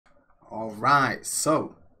All right,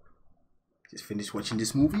 so just finished watching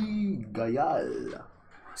this movie, Ghayal.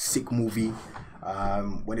 Sick movie.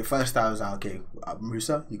 When it first started, I was like, okay,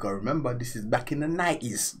 Musa, you gotta remember, this is back in the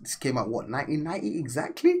 90s. This came out, what, 1990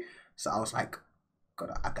 exactly? So I was like,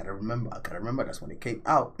 I gotta remember, that's when it came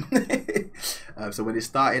out. So when it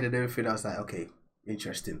started and everything, I was like, okay,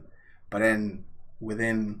 interesting. But then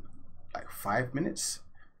within like 5 minutes,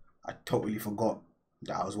 I totally forgot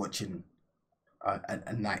that I was watching a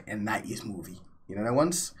 90s movie. You know that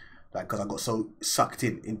ones? Like, because I got so sucked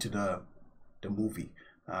into the movie,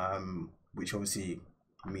 which obviously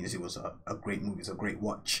means it was a great movie. It's a great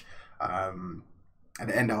watch. At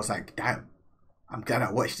the end, I was like, damn, I'm glad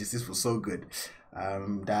I watched this. This was so good.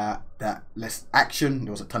 That less action.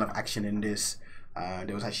 There was a ton of action in this.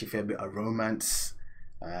 There was actually a fair bit of romance,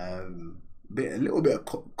 a little bit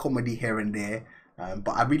of comedy here and there.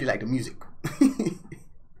 But I really like the music.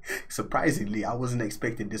 Surprisingly, I wasn't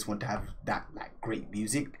expecting this one to have that like great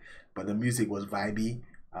music, but the music was vibey.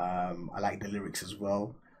 I like the lyrics as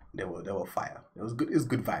well. They were fire. It was good. It was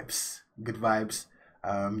good vibes. Good vibes.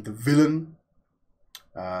 The villain,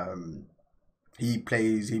 he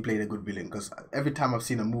played a good villain, because every time I've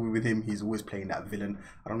seen a movie with him, he's always playing that villain.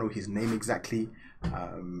 I don't know his name exactly.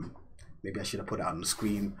 Maybe I should have put it out on the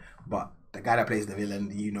screen. But the guy that plays the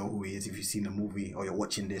villain, you know who he is if you've seen the movie or you're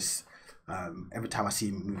watching this. Every time I see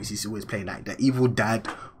him in movies, he's always playing like the evil dad,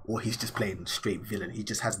 or he's just playing straight villain. He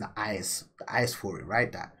just has the eyes for it, right?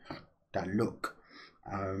 That look.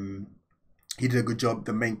 He did a good job.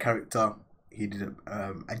 The main character, he did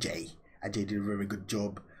Ajay. Ajay did a very good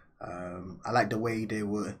job. I like the way they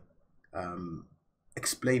were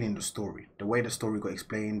explaining the story. The way the story got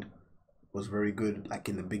explained was very good. Like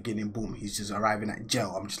in the beginning, boom, he's just arriving at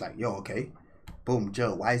jail. I'm just like, yo, okay, boom,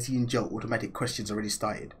 jail. Why is he in jail? Automatic questions already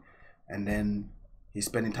started. And then he's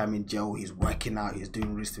spending time in jail. He's working out. He's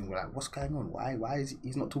doing this thing. We're like, what's going on? Why is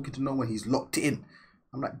he's not talking to no one? He's locked in.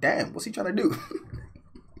 I'm like, damn, what's he trying to do?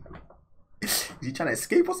 Is he trying to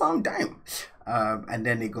escape or something? Damn. And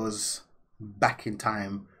then it goes back in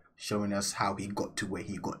time, showing us how he got to where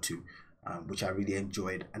he got to, which I really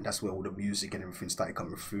enjoyed. And that's where all the music and everything started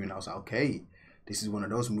coming through. And I was like, okay, this is one of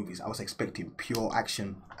those movies. I was expecting pure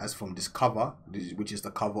action, as from this cover, which is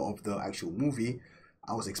the cover of the actual movie.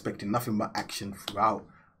 I was expecting nothing but action throughout,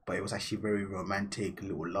 but it was actually very romantic,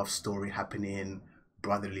 little love story happening,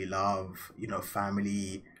 brotherly love, you know,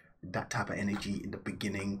 family, that type of energy in the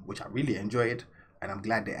beginning, which I really enjoyed, and I'm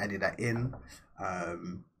glad they added that in.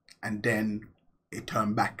 And then it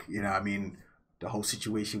turned back, you know what I mean, the whole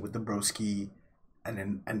situation with the broski,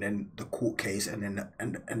 and then the court case, and then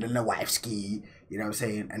the wifeski, you know what I'm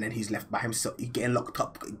saying, and then he's left by himself. He's getting locked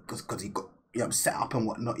up because he got, you know, set up and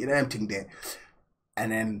whatnot, you know, everything there. And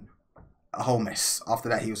then a whole mess. After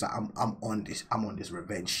that, he was like, I'm on this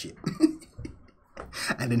revenge shit.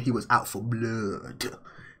 And then he was out for blood.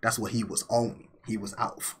 That's what he was on. He was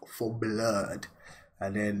out for blood.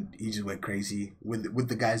 And then he just went crazy with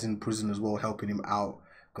the guys in prison as well, helping him out,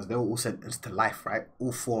 because they were all sentenced to life, right?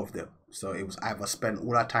 All four of them. So it was either spend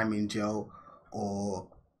all our time in jail or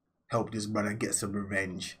help this brother get some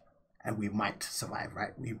revenge, and we might survive,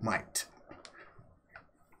 right? We might.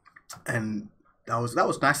 And that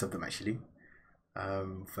was nice of them, actually,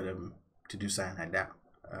 for them to do something like that.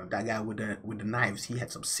 That guy with the knives, he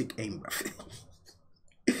had some sick aim, bro.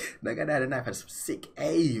 That guy that had a knife had some sick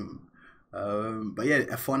aim. But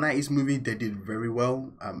yeah, for a 90s movie, they did very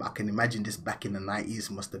well. I can imagine this back in the 90s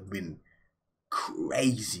must have been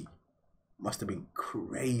crazy. Must have been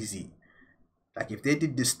crazy. Like if they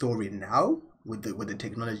did this story now with the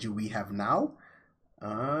technology we have now,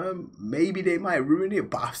 maybe they might ruin it,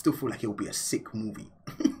 but I still feel like it'll be a sick movie.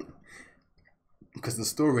 Because the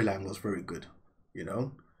storyline was very good, you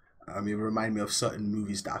know. It reminded me of certain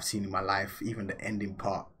movies that I've seen in my life, even the ending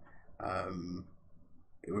part.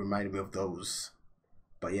 It reminded me of those.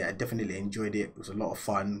 But yeah, I definitely enjoyed it. It was a lot of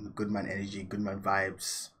fun, good man energy, good man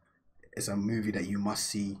vibes. It's a movie that you must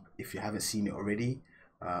see if you haven't seen it already.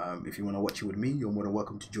 If you want to watch it with me, you're more than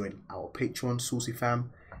welcome to join our Patreon, Saucy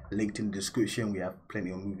Fam. Linked in the description. We have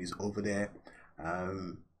plenty of movies over there.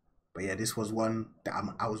 But yeah, this was one that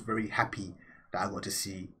I was very happy that I got to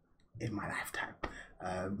see in my lifetime.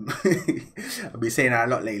 I've been saying that a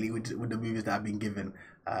lot lately with the movies that I've been given.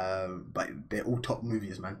 But they're all top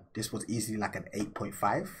movies, man. This was easily like an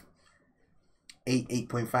 8.5.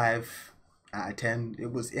 8.5 out of 10.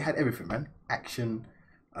 It had everything, man. Action,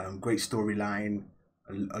 great storyline,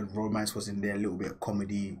 a romance was in there, a little bit of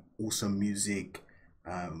comedy, awesome music,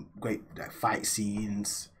 great like fight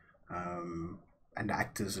scenes, and the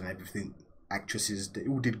actors and everything, actresses, they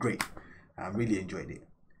all did great. I really enjoyed it.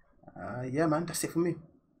 Yeah, man, that's it for me.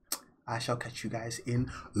 I shall catch you guys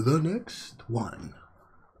in the next one.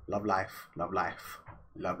 Love life, love life,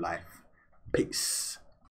 love life. Peace.